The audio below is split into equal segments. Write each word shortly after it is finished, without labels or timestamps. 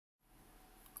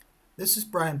This is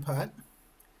Brian Putt.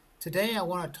 Today I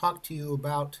want to talk to you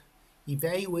about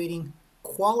evaluating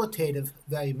qualitative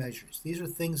value measures. These are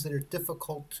things that are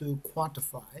difficult to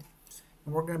quantify,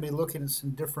 and we're going to be looking at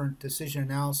some different decision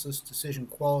analysis, decision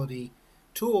quality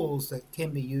tools that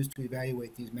can be used to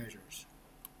evaluate these measures.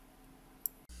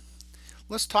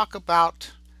 Let's talk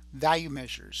about value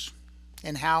measures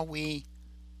and how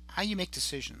you make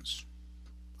decisions.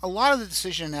 A lot of the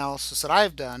decision analysis that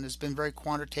I've done has been very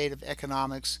quantitative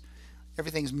economics.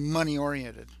 Everything's money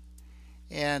oriented,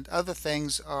 and other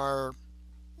things are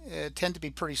tend to be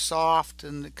pretty soft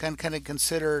and kind of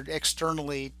considered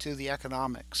externally to the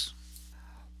economics.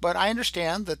 But I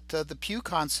understand that the Pugh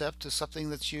concept is something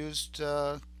that's used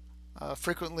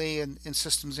frequently in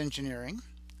systems engineering.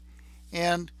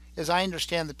 And as I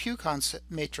understand the Pugh concept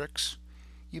matrix,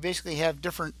 you basically have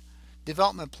different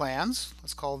development plans.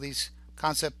 Let's call these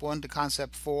concept 1 to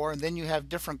concept 4, and then you have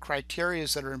different criteria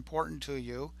that are important to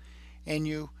you, and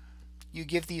you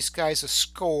give these guys a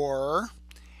score,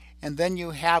 and then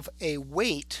you have a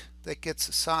weight that gets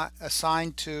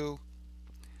assigned to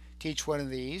each one of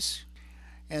these,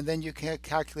 and then you can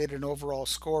calculate an overall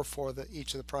score for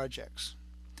each of the projects.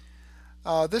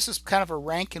 This is kind of a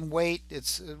rank and weight.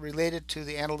 It's related to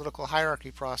the analytical hierarchy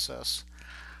process.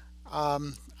 I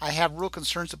have real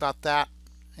concerns about that,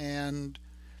 and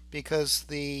because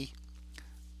the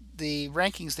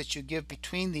rankings that you give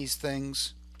between these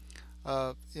things,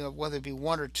 whether it be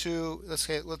one or two, let's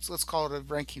call it a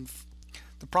ranking.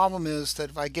 The problem is that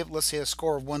if I give, let's say, a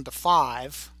score of 1 to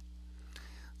 5,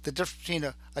 the difference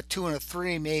between a 2 and a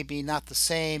 3 may be not the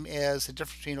same as the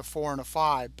difference between a 4 and a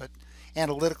 5, but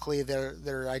analytically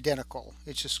they're identical.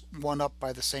 It's just one up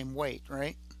by the same weight,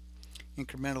 right?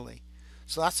 Incrementally.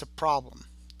 So that's a problem.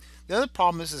 The other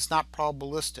problem is it's not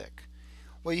probabilistic.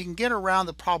 Well, you can get around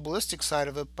the probabilistic side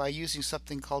of it by using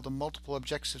something called a multiple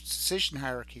objective decision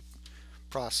hierarchy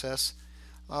process.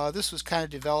 This was kind of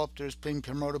developed or is being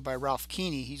promoted by Ralph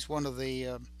Keeney. He's one of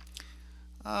the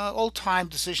old-time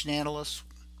decision analysts.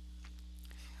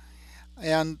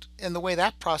 And the way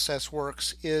that process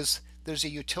works is there's a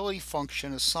utility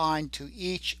function assigned to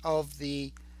each of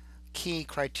the key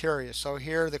criteria. So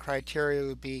here the criteria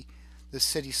would be the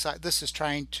city size. This is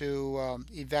trying to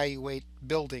evaluate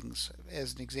buildings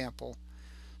as an example.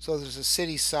 So there's a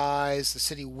city size, the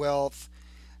city wealth,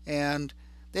 and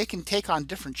they can take on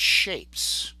different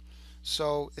shapes.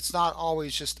 So it's not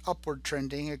always just upward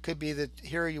trending. It could be that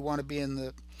here you want to be in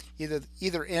the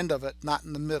either end of it, not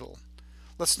in the middle.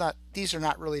 These are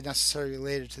not really necessarily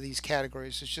related to these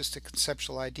categories. It's just a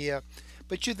conceptual idea.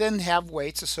 But you then have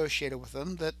weights associated with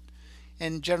them that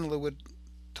and generally would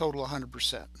total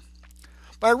 100%.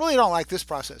 But I really don't like this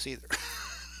process either.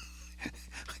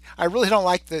 I really don't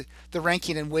like the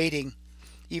ranking and weighting,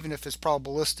 even if it's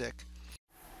probabilistic.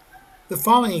 The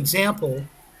following example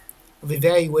of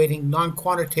evaluating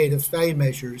non-quantitative value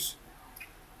measures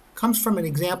comes from an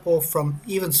example from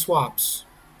Even Swaps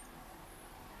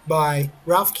by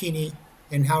Ralph Keeney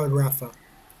and Howard Raffa.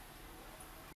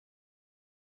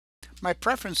 My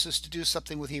preference is to do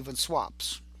something with even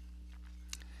swaps.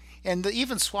 And the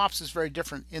even swaps is very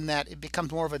different in that it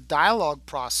becomes more of a dialogue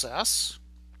process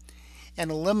and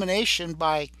elimination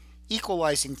by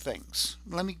equalizing things.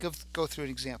 Let me go through an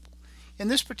example. In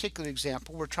this particular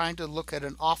example, we're trying to look at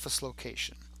an office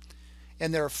location.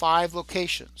 And there are 5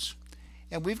 locations.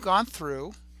 And we've gone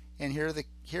through, and here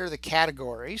are the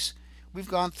categories. We've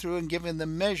gone through and given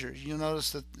them measures. You'll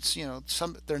notice that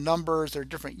some their numbers, they're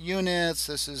different units.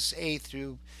 This is A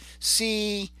through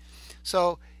C.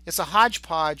 So it's a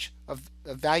hodgepodge of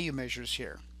value measures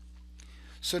here.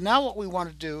 So now what we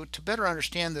want to do to better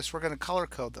understand this, we're going to color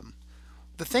code them.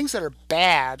 The things that are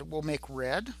bad will make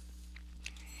red,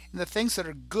 and the things that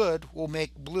are good will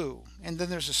make blue. And then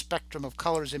there's a spectrum of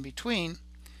colors in between.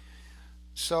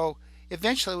 So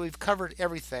eventually we've covered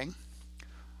everything.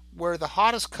 Where the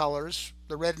hottest colors,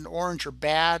 the red and orange, are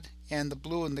bad, and the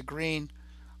blue and the green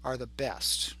are the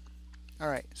best. All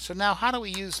right, so now how do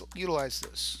we utilize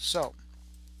this? So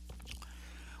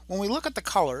when we look at the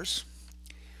colors,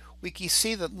 we can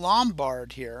see that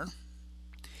Lombard here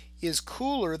is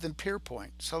cooler than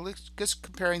Pierpoint. So let's just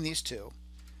comparing these two.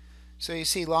 So you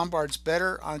see Lombard's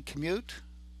better on commute,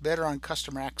 better on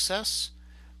customer access,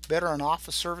 better on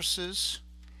office services,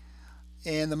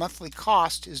 and the monthly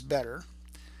cost is better.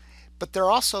 But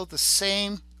they're also the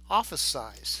same office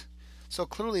size. So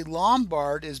clearly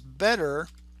Lombard is better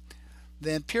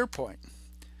than Pierpoint.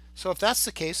 So if that's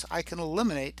the case, I can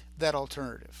eliminate that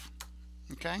alternative.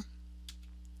 Okay?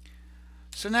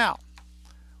 So now,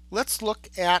 let's look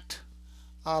at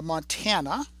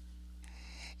Montana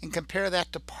and compare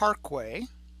that to Parkway.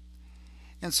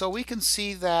 And so we can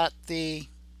see that the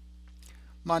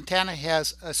Montana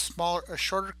has a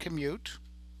shorter commute.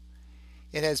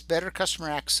 It has better customer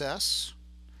access.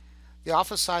 The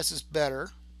office size is better,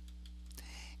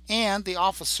 and the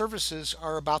office services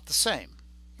are about the same.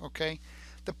 Okay.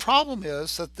 The problem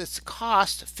is that this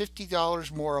costs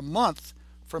 $50 more a month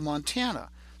for Montana.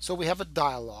 So we have a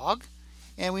dialogue,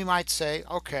 and we might say,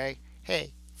 okay,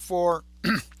 hey, for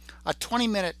a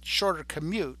 20-minute shorter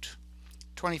commute,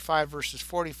 25 versus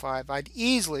 45, I'd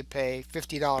easily pay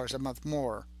 $50 a month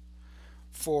more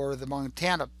for the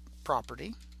Montana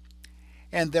property,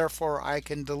 and therefore I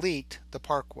can delete the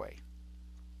Parkway.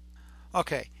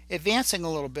 Okay, advancing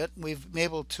a little bit, we've been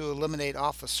able to eliminate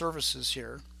office services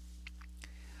here.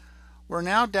 We're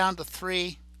now down to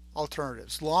three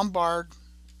alternatives: Lombard,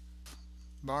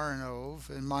 Barnove,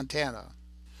 and Montana.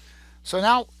 So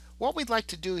now what we'd like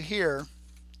to do here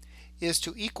is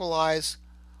to equalize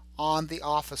on the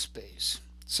office space.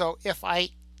 So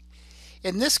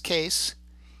in this case,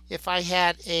 if I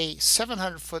had a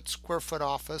 700 square foot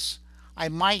office, I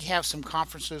might have some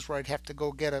conferences where I'd have to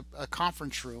go get a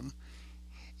conference room.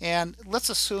 And let's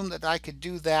assume that I could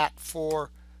do that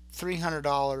for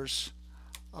 $300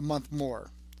 a month more.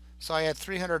 So I add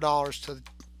 $300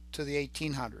 to the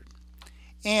 1800.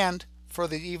 And for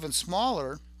the even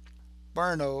smaller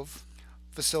Barnove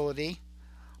facility,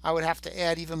 I would have to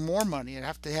add even more money. I'd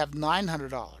have to have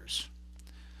 $900.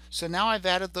 So now I've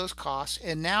added those costs,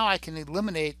 and now I can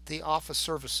eliminate the office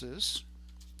services.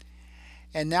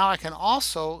 And now I can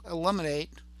also eliminate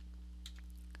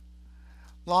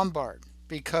Lombard,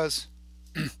 because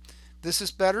this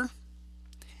is better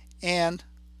and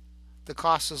the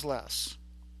cost is less.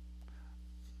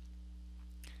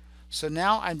 So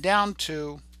now I'm down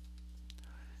to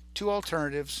two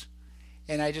alternatives,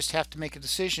 and I just have to make a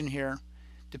decision here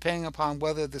depending upon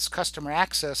whether this customer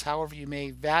access, however you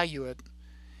may value it,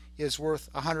 is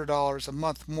worth $100 a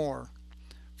month more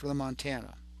for the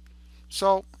Montana.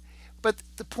 So, but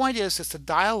the point is, it's a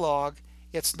dialogue.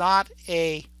 It's not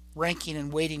a ranking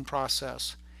and weighting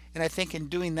process. And I think in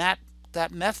doing that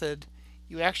method,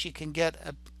 you actually can get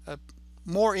a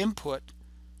more input,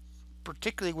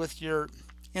 particularly with your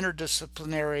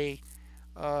interdisciplinary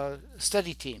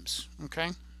study teams. Okay.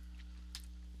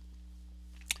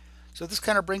 So this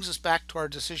kind of brings us back to our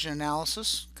decision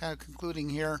analysis. Kind of concluding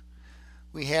here,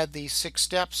 we had these 6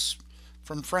 steps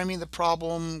from framing the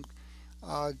problem,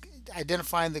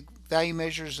 identifying the value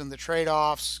measures and the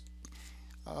trade-offs,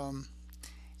 and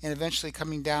eventually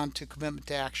coming down to commitment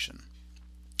to action.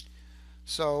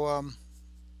 So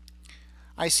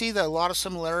I see that a lot of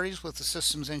similarities with the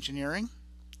systems engineering.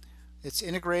 It's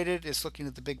integrated, it's looking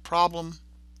at the big problem.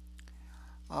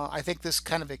 I think this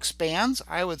kind of expands.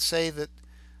 I would say that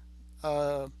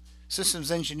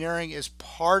systems engineering is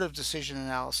part of decision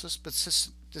analysis, but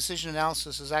decision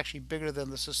analysis is actually bigger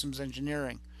than the systems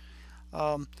engineering.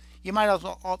 You might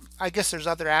also, I guess there's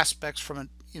other aspects from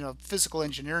a physical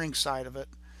engineering side of it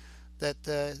that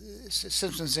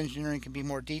systems engineering can be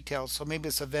more detailed. So maybe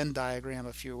it's a Venn diagram,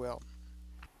 if you will.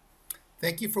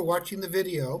 Thank you for watching the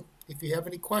video. If you have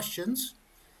any questions,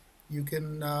 you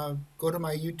can go to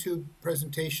my YouTube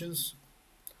presentations,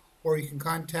 or you can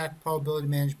contact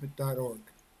probabilitymanagement.org.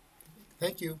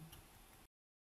 Thank you.